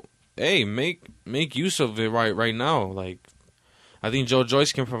guys. So hey, make use of it right now. Like, I think Joe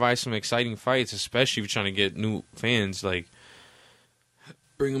Joyce can provide some exciting fights, especially if you're trying to get new fans. Like,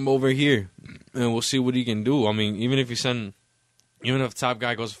 bring him over here, and we'll see what he can do. I mean, even if the top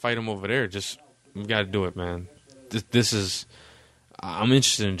guy goes to fight him over there, we got to do it, man. I'm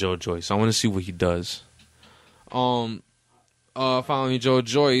interested in Joe Joyce. I want to see what he does. Following Joe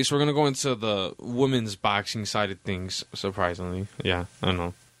Joyce, we're going to go into the women's boxing side of things, surprisingly. Yeah, I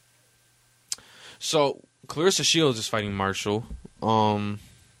know. So, Clarissa Shields is fighting Marshall at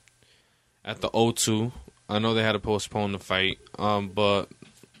the O2. I know they had to postpone the fight, but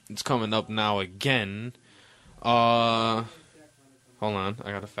it's coming up now again. Hold on,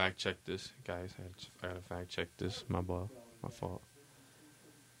 I gotta fact check this, guys. I gotta fact check this. My fault.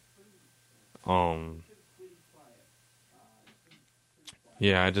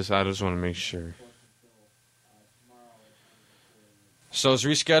 Yeah, I just want to make sure. So it's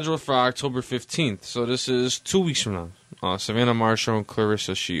rescheduled for October 15th. So this is 2 weeks from now. Savannah Marshall and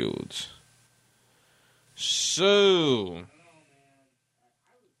Clarissa Shields. So,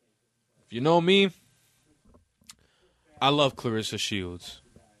 if you know me, I love Clarissa Shields.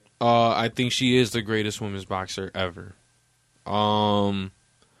 I think she is the greatest women's boxer ever.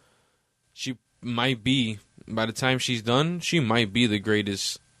 She might be, by the time she's done, she might be the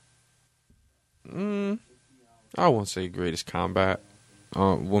greatest. I won't say greatest combat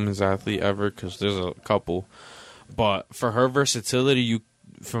women's athlete ever, because there's a couple. But for her versatility,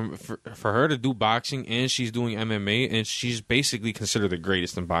 for her to do boxing and she's doing MMA, and she's basically considered the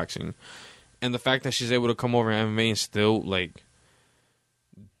greatest in boxing. And the fact that she's able to come over in MMA and still like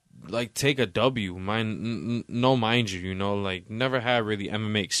take a W, mind you, like never had really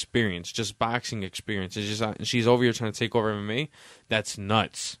MMA experience, just boxing experience. It's just she's over here trying to take over MMA. That's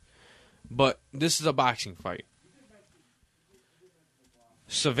nuts. But this is a boxing fight.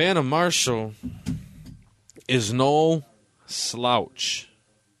 Savannah Marshall is no slouch.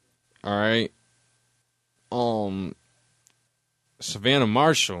 All right. Savannah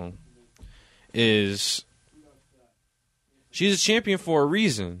Marshall she's a champion for a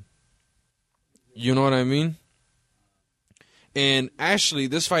reason. You know what I mean? And actually,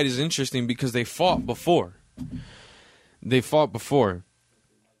 this fight is interesting because they fought before. But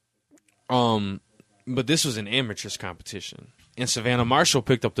this was an amateurs competition. And Savannah Marshall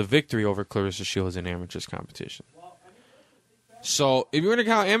picked up the victory over Clarissa Shields in amateurs competition. So, if you're going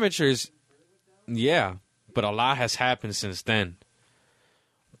to count amateurs, yeah. But a lot has happened since then.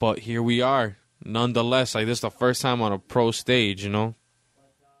 But here we are. Nonetheless, like, this is the first time on a pro stage, And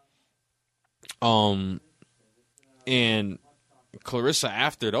Clarissa,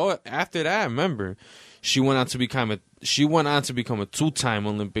 after that, remember, she went on to become a 2-time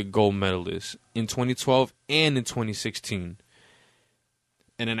Olympic gold medalist in 2012 and in 2016.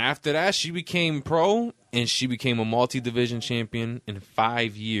 And then after that, she became pro, and she became a multi-division champion in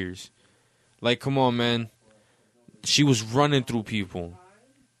 5 years. Like, come on, man. She was running through people.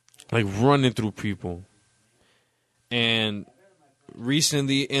 And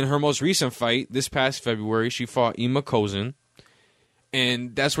recently, in her most recent fight, this past February, she fought Ima Kozin.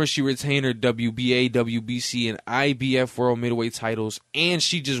 And that's where she retained her WBA, WBC, and IBF World Middleweight titles. And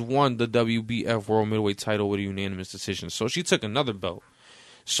she just won the WBF World Middleweight title with a unanimous decision. So she took another belt.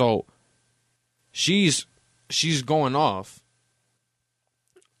 So she's going off.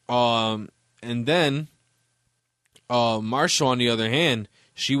 And then Marshall, on the other hand,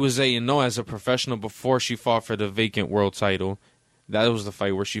 she was 8-0 as a professional before she fought for the vacant world title. That was the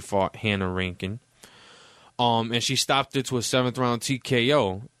fight where she fought Hannah Rankin. And she stopped it to a 7th round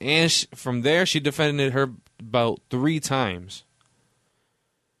TKO. And from there, she defended her belt 3 times.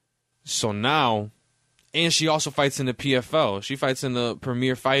 So now, and she also fights in the PFL. She fights in the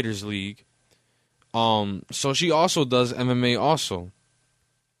Premier Fighters League. So she also does MMA also.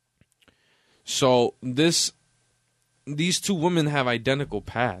 So these two women have identical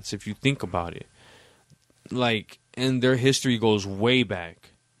paths, if you think about it. Like, and their history goes way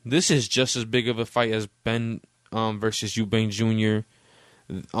back. This is just as big of a fight as Ben versus Eubank Jr.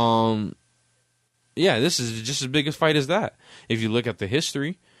 Yeah, this is just as big a fight as that. If you look at the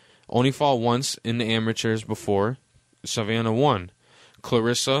history, only fought once in the amateurs before. Savannah won.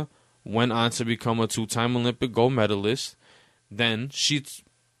 Clarissa went on to become a 2-time Olympic gold medalist. Then she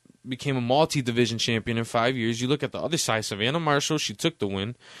became a multi-division champion in 5 years. You look at the other side, Savannah Marshall, she took the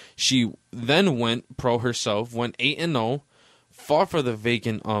win. She then went pro herself, went 8-0, fought for the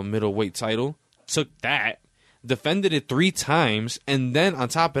vacant middleweight title, took that, defended it 3 times, and then on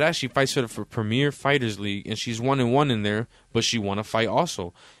top of that, she fights for Premier Fighters League, and she's 1-1 in there, but she won a fight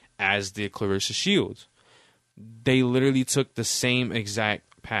also, as did Clarissa Shields. They literally took the same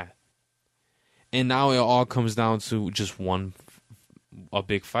exact path. And now it all comes down to just a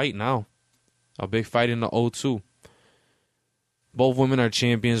big fight now. A big fight in the O2. Both women are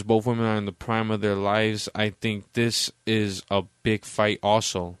champions. Both women are in the prime of their lives. I think this is a big fight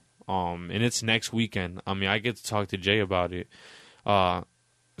also. And it's next weekend. I mean, I get to talk to Jay about it.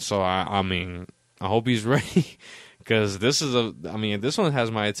 So, I mean, I hope he's ready. Because this one has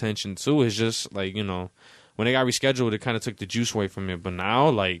my attention too. It's just like, you know, when it got rescheduled, it kind of took the juice away from it. But now,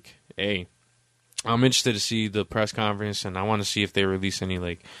 like, hey, I'm interested to see the press conference, and I want to see if they release any,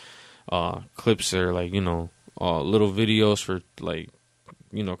 like, clips or, like, you know, little videos for, like,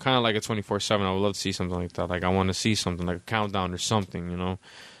 you know, kind of like a 24/7. I would love to see something like that. Like, I want to see something like a countdown or something, you know.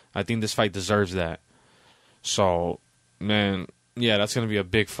 I think this fight deserves that. So, man, yeah, that's going to be a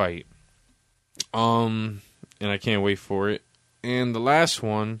big fight. And I can't wait for it. And the last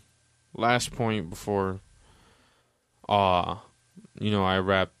point before, you know, I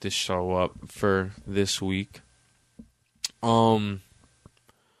wrap this show up for this week. We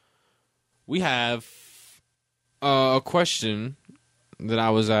have a question that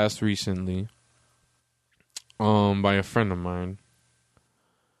I was asked recently by a friend of mine.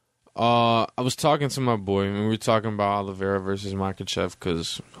 I was talking to my boy, and we were talking about Oliveira versus Makhachev,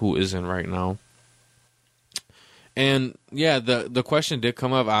 because who isn't right now? And, yeah, the question did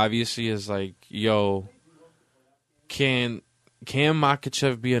come up, obviously, is like, yo, can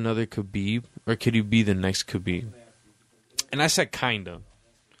Makhachev be another Khabib, or could he be the next Khabib? And I said kind of.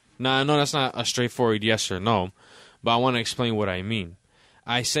 Now, I know that's not a straightforward yes or no, but I want to explain what I mean.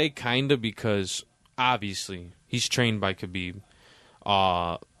 I say kind of because, obviously, he's trained by Khabib.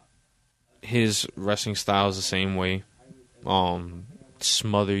 His wrestling style is the same way.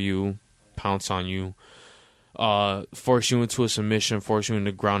 Smother you, pounce on you, force you into a submission, force you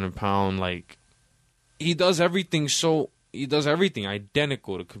into ground and pound. Like, he does everything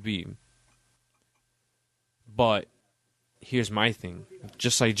identical to Khabib. But here's my thing.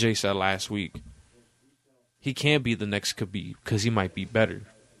 Just like Jay said last week, he can't be the next Khabib because he might be better.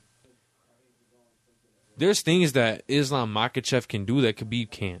 There's things that Islam Makhachev can do that Khabib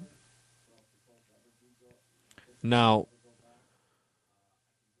can't. Now,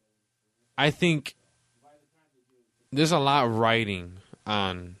 I think there's a lot riding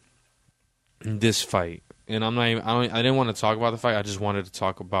on this fight, and I didn't want to talk about the fight. I just wanted to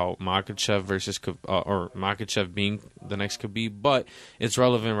talk about Makhachev versus or Makhachev being the next Khabib, but it's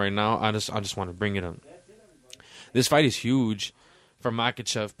relevant right now. I just want to bring it up. This fight is huge for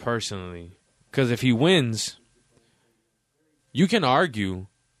Makhachev personally, because if he wins, you can argue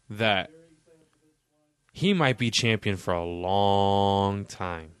that he might be champion for a long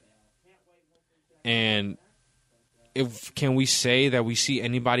time. And can we say that we see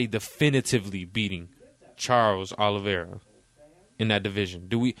anybody definitively beating Charles Oliveira in that division?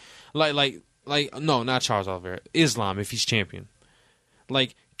 Do we no, not Charles Oliveira, Islam if he's champion?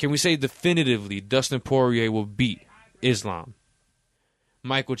 Like, can we say definitively Dustin Poirier will beat Islam?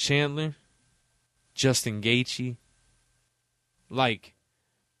 Michael Chandler, Justin Gaethje, like,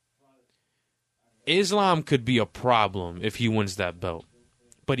 Islam could be a problem if he wins that belt,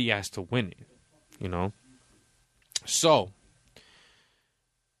 but he has to win it, you know? So,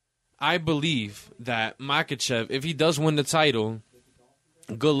 I believe that Makhachev, if he does win the title,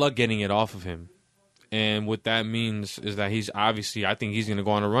 good luck getting it off of him. And what that means is that I think he's going to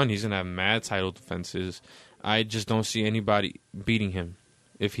go on a run. He's going to have mad title defenses. I just don't see anybody beating him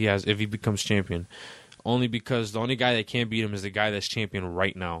if he becomes champion. Only because the only guy that can't beat him is the guy that's champion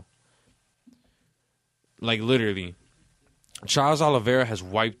right now. Like, literally, Charles Oliveira has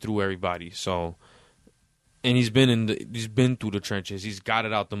wiped through everybody. So, and he's been through the trenches. He's got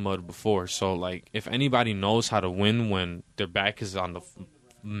it out the mud before. So, like, if anybody knows how to win when their back is on the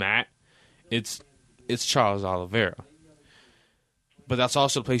mat, it's Charles Oliveira. But that's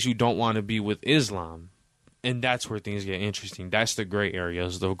also the place you don't want to be with Islam, and that's where things get interesting. That's the gray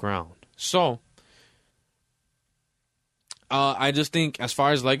areas, the ground. So, I just think, as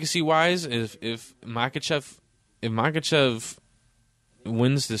far as legacy-wise, if Makhachev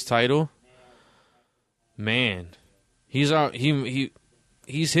wins this title, man, he's hitting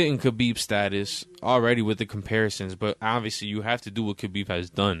Khabib status already with the comparisons. But obviously, you have to do what Khabib has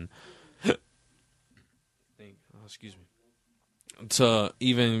done. Excuse me. To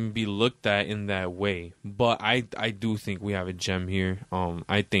even be looked at in that way. But I do think we have a gem here.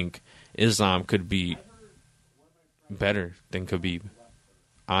 I think Islam could be better than Khabib,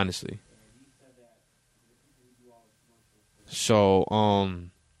 honestly. So,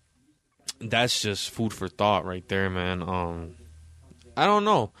 that's just food for thought right there, man. I don't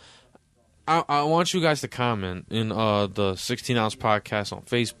know. I want you guys to comment in the 16 Ounce Podcast on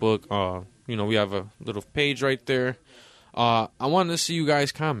Facebook. We have a little page right there. I want to see you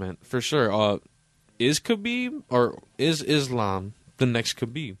guys comment for sure. Is Khabib or is Islam the next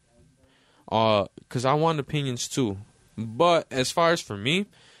Khabib? Because I want opinions too. But as far as for me,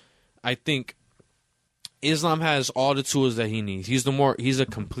 I think Islam has all the tools that he needs. He's a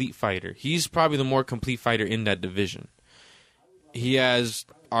complete fighter. He's probably the more complete fighter in that division. He has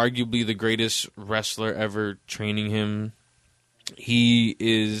arguably the greatest wrestler ever training him. He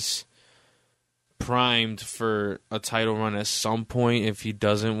is primed for a title run at some point if he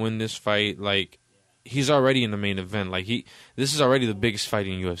doesn't win this fight. Like, he's already in the main event. Like, this is already the biggest fight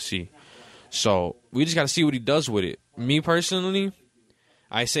in UFC. So we just got to see what he does with it. Me personally,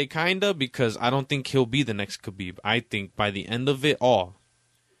 I say kinda because I don't think he'll be the next Khabib. I think by the end of it all,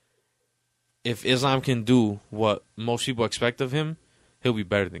 if Islam can do what most people expect of him, he'll be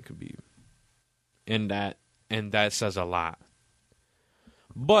better than Khabib. And that says a lot.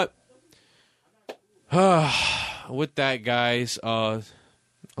 But with that, guys,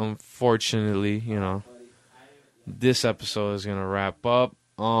 unfortunately, this episode is gonna wrap up.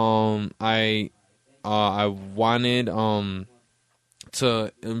 I wanted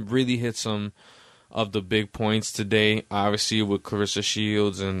to really hit some of the big points today. Obviously, with Clarissa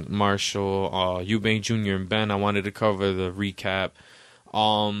Shields and Marshall, Eubank Jr. and Ben, I wanted to cover the recap.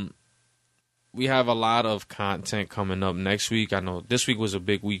 We have a lot of content coming up next week. I know this week was a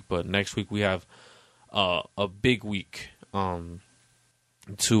big week, but next week we have a big week to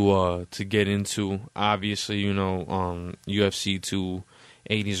get into. Obviously, UFC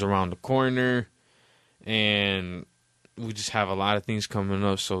 280 is around the corner, and we just have a lot of things coming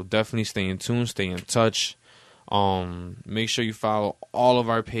up. So definitely stay in tune, stay in touch. Make sure you follow all of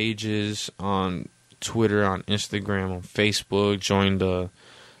our pages on Twitter, on Instagram, on Facebook. Join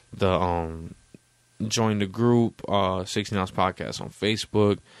the group, 16 Ounce Podcast on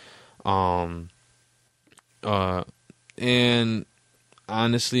Facebook. And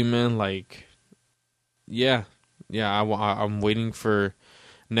honestly, man, I'm waiting for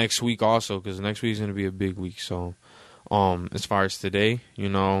next week also, because next week is going to be a big week. So, as far as today,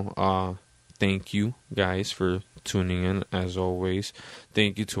 thank you guys for tuning in as always.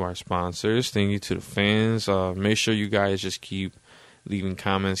 Thank you to our sponsors. Thank you to the fans. Make sure you guys just keep leaving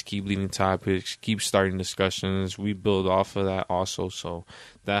comments, keep leaving topics, keep starting discussions. We build off of that also, so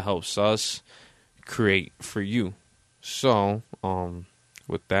that helps us create for you. So,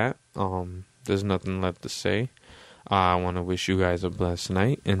 with that, there's nothing left to say. I want to wish you guys a blessed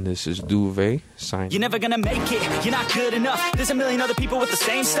night, and this is Duvet signing. You're never gonna make it, you're not good enough. There's a million other people with the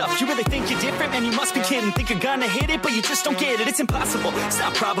same stuff. You really think you're different? Man, you must be kidding. Think you're gonna hit it, but you just don't get it. It's impossible, it's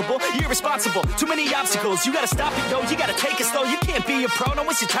not probable, you're irresponsible. Too many obstacles, you gotta stop it, yo. You gotta take it slow, you can't be a pro, don't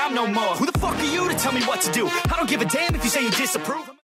waste your time no more. Who the fuck are you to tell me what to do? I don't give a damn if you say you disapprove.